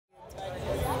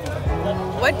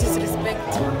What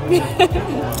disrespect?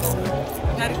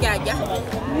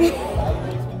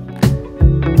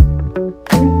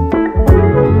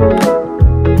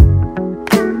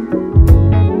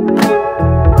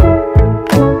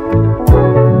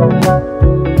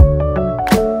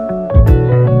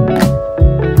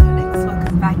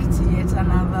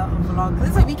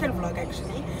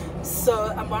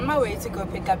 So I'm on my way to go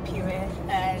pick up Pure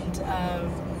and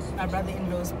my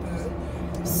brother-in-law's boo.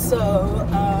 So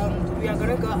we are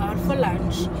gonna go out for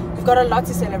lunch. We've got a lot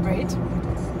to celebrate.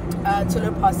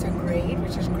 Tulu passed her grade,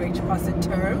 which is great. She passed the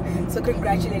term. So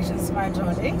congratulations, my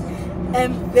darling.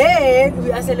 And then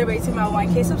we are celebrating my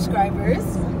 1K subscribers.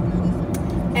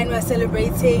 And we're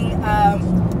celebrating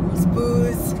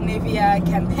Boo's Nivea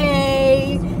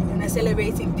campaign. And we're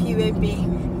celebrating Pure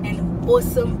being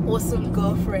awesome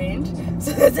girlfriend.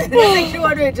 So that's actually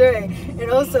what we're doing.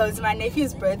 And also it's my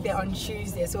nephew's birthday on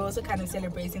Tuesday, so we're also kind of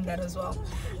celebrating that as well.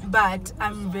 But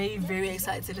I'm very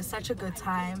excited. It's such a good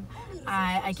time.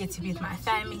 I get to be with my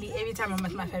family. Every time I'm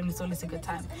with my family, it's always a good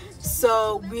time.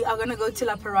 So we are gonna go to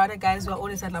La Parada, guys. We're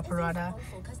always at La Parada.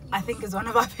 I think it's one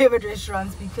of our favorite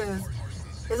restaurants because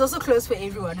it's also close for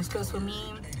everyone. It's close for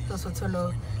me, close for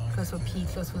Tolo, close for P,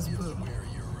 close for Boo.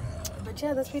 But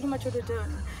yeah, that's pretty much what we're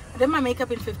doing. I did my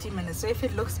makeup in 15 minutes, so if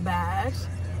it looks bad,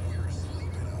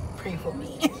 pray for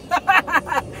me.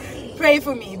 Pray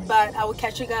for me. But I will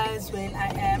catch you guys when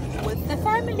I am with the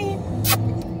family.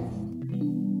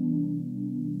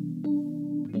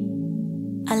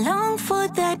 I long for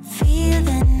that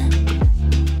feeling.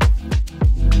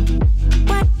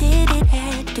 Why did it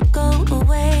have to go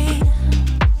away?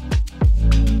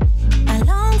 I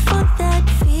long for that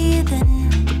feeling.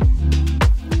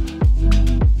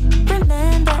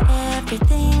 Remember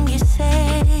everything you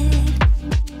said.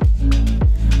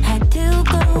 Had to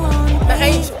go on.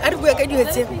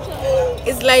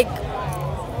 It's like,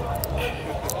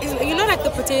 you know, like the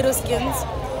potato skins,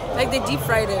 like they deep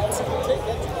fried it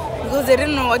because they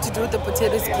didn't know what to do with the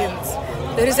potato skins.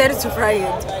 They decided to fry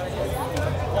it.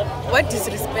 What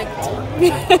disrespect?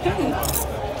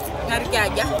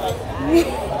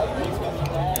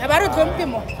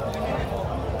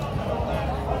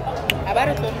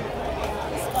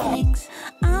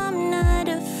 I'm not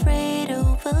afraid to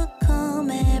overcome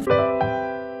every.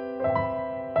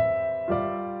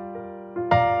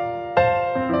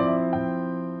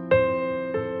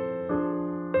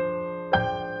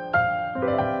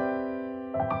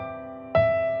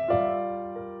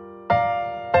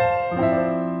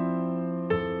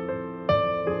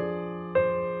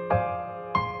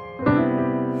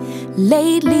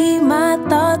 Lately my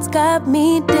thoughts got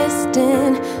me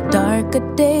distant. Darker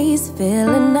days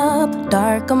filling up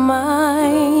darker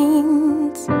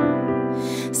minds.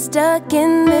 Stuck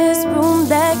in this room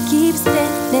that keeps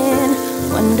spinning,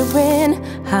 wondering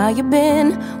how you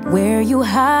been, where you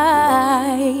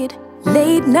hide.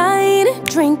 Late night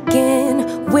drinking,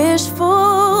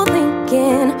 wishful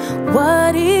thinking.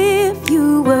 What if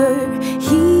you were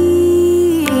here?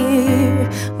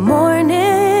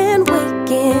 Morning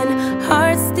waking,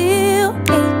 heart still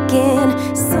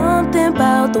aching. Something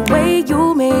about the way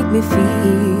you make me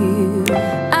feel.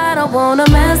 I don't wanna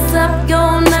mess up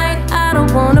your night. I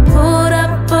don't wanna put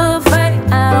up a fight.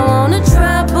 I don't wanna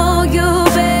trouble you,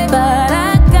 babe. But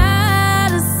I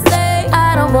gotta say,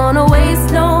 I don't wanna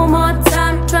waste no more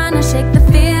time trying to shake the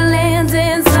feelings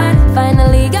inside.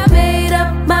 Finally got made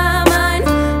up my mind.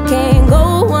 Can't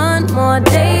go one more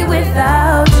day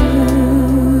without you.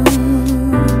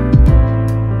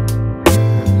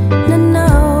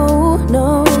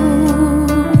 No.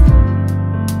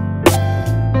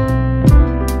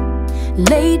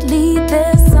 Lately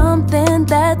there's something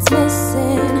that's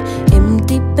missing.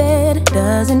 Empty bed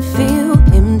doesn't feel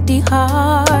empty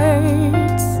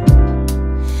hearts.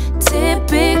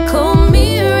 Typical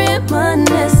me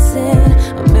reminiscing.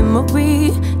 A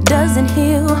memory doesn't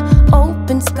heal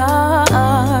open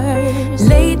scars.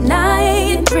 Late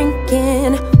night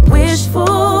drinking,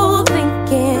 wishful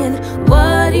thinking.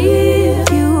 What if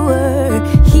you were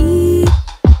here?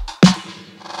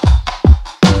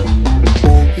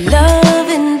 Love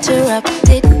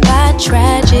interrupted by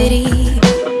tragedy.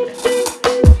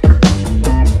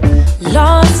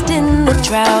 Lost in the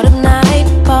drought of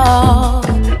nightfall.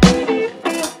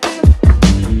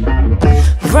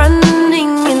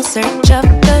 Running in search of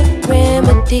the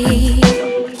remedy.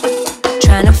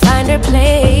 Trying to find her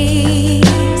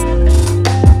place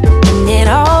in it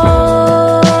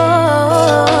all.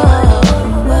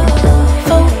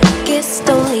 Focused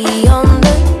only on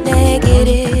the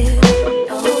negative.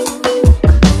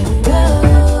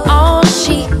 All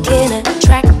she can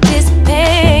attract is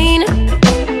pain.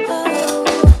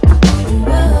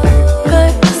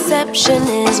 perception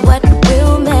is what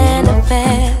will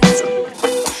manifest.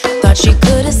 Thought she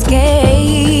could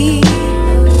escape,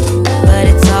 but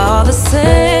it's all the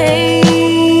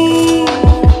same.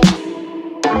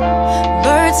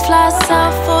 Birds fly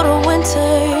south for the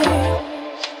winter,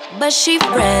 but she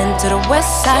ran to the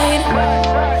west side.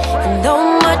 And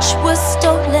though much was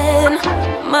stolen,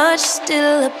 much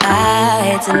still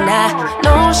abides. And I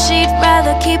know she'd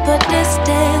rather keep her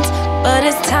distance, but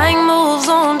as time moves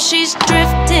on, she's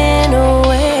drifting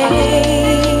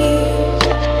away.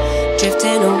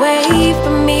 Drifting away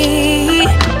from me.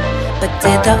 But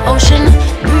did the ocean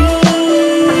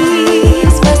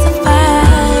breeze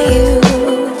specify you?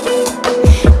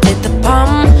 Did the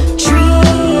palm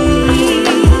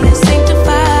trees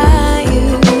sanctify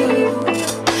you?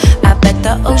 I bet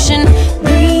the ocean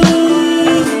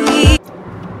breeze.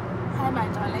 Hi my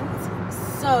darlings.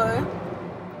 So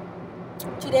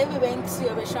today we went to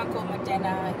a restaurant called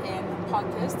Modena in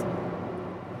Parkhurst.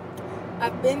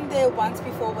 I've been there once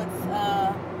before with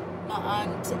my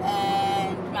aunt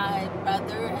and my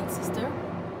brother and sister,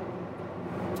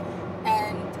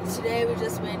 and today we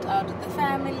just went out with the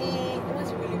family. It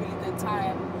was a really good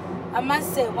time. I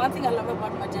must say, one thing I love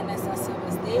about Modena is their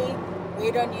service. They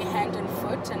wait on you hand and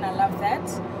foot, and I love that.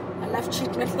 I love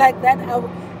treatment like that.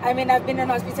 I mean, I've been in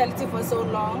hospitality for so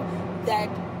long that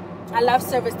I love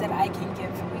service that I can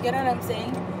give. You get what I'm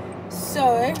saying?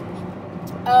 So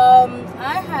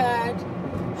I had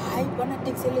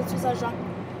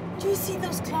do you see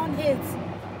those clown heads?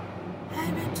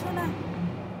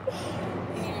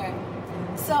 Yeah.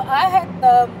 So I had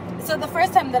so the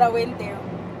first time that I went there,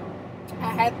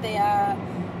 I had their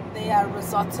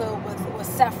risotto with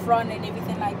saffron and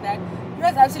everything like that. It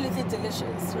was absolutely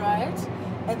delicious, right?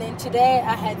 And then today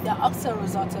I had the oxtail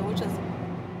risotto, which was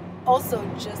also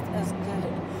just as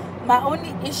good. My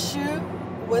only issue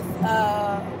with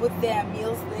their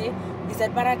meals there is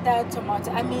that Parada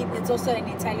tomato. I mean, it's also an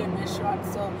Italian restaurant,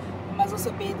 so you must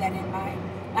also bear that in mind.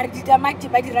 But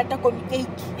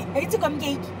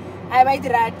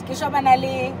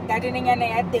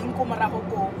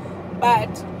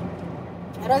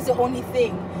that was the only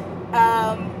thing.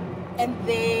 And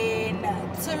then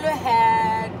Tulu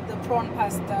had the prawn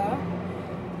pasta.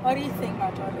 What do you think,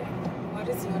 my darling? What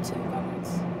is your take on it?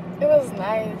 It was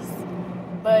nice,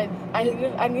 but I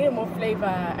needed more flavor.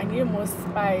 I needed more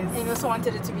spice. And you also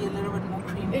wanted it to be a little bit more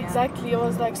creamy. Exactly. It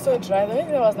was like so dry. The only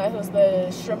thing that was nice was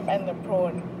the shrimp and the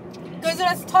prawn. Because it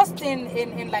was tossed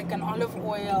in like an olive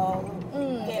oil,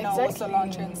 you know, with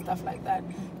cilantro and stuff like that.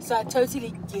 So I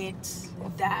totally get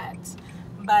that.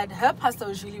 But her pasta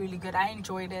was really good. I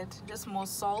enjoyed it. Just more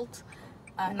salt.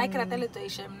 And I've said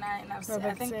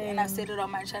it on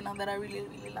my channel that I really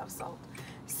love salt.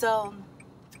 So,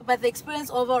 but the experience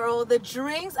overall, the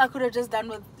drinks I could have just done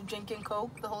with drinking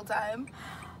Coke the whole time.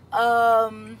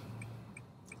 Yeah,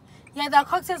 the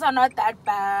cocktails are not that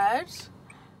bad.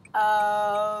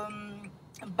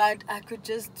 But I could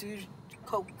just do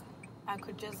Coke. I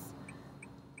could just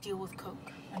deal with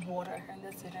Coke and water, and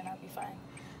that's it, and I'll be fine.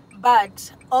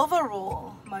 But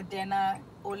overall, Modena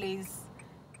always,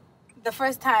 the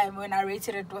first time when I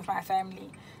rated it with my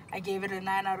family, I gave it a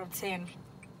 9 out of 10.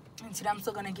 And today I'm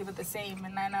still gonna give it the same, a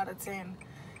 9 out of 10.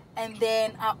 And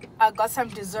then I got some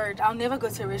dessert. I'll never go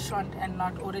to a restaurant and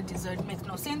not order dessert. It makes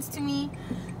no sense to me.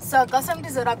 So I got some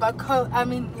dessert. I got Coke. I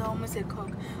mean, you almost said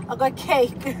Coke. I got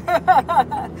cake.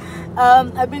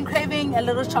 I've been craving a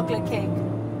little chocolate cake.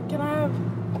 Can I have?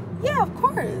 Yeah, of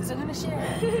course. I'm gonna share.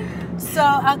 So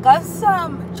I got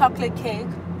some chocolate cake.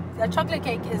 The chocolate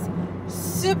cake is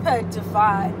super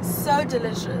divine, so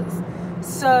delicious.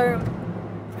 So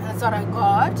that's what I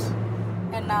got.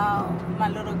 And now my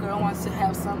little girl wants to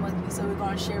have some with me, so we're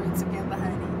gonna share it together,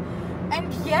 honey.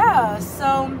 And yeah,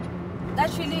 so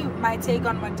that's really my take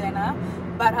on Modena.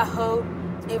 But I hope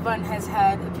everyone has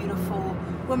had a beautiful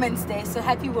Women's Day. So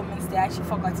happy Women's Day. I actually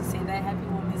forgot to say that. Happy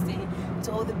Women's Day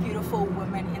to all the beautiful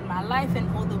women in my life and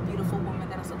all the beautiful women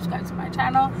that are subscribed to my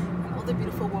channel and all the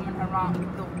beautiful women around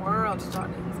the world,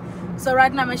 darlings. So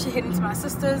right now I'm actually heading to my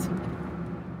sister's.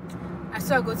 I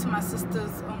still go to my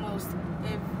sister's almost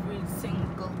every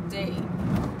single day.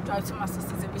 Drive to my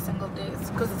sister's every single day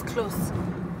because it's close.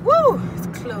 Woo! It's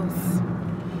close.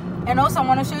 And also I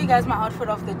want to show you guys my outfit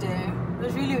of the day. It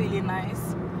was really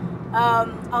nice.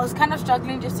 I was kind of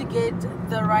struggling just to get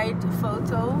the right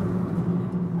photo.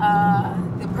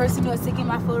 The person who was taking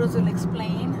my photos will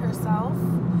explain herself.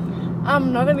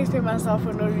 I'm not gonna explain myself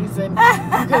for no reason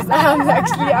because I'm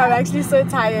actually so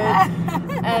tired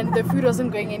and the food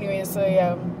wasn't going anywhere. So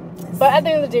yeah. But at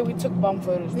the end of the day, we took bomb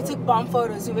photos. We took bomb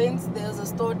photos. We went. There was a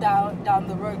store down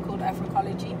the road called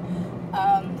Africology.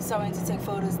 So I went to take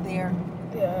photos there.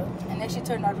 Yeah, and actually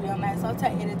turned out real nice. After I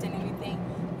edited and everything,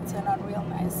 it turned out real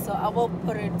nice. So I will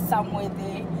put it somewhere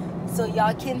there so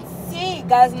y'all can see.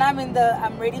 Guys, now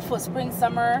I'm ready for spring,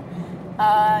 summer.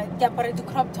 Parada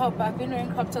crop top. I've been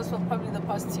wearing crop tops for probably the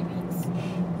past 2 weeks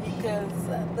because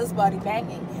this body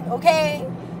banging. Okay,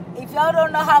 if y'all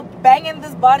don't know how banging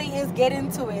this body is, get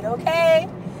into it. Okay,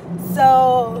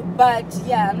 so but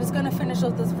yeah, I'm just gonna finish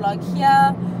off this vlog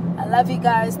here. I love you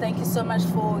guys. Thank you so much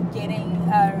for getting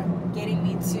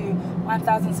me to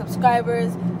 1,000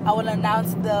 subscribers. I will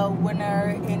announce the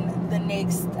winner in the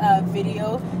next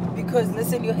video because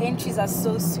listen, your entries are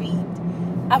so sweet.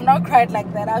 I've not cried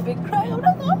like that. I've been crying. I'm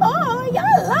like, oh,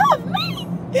 y'all love me.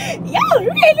 Y'all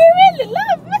really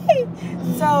love me.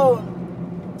 So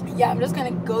yeah, I'm just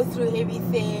gonna go through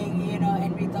everything, you know,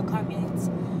 and read the comments.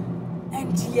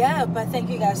 And yeah, but thank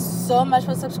you guys so much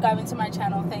for subscribing to my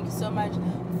channel. Thank you so much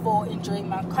for enjoying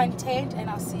my content, and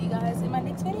I'll see you guys in my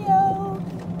next video.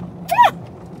 Yeah.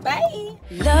 Bye.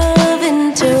 Love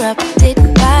interrupted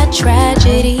by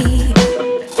tragedy,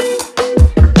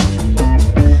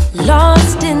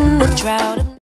 lost in the drought.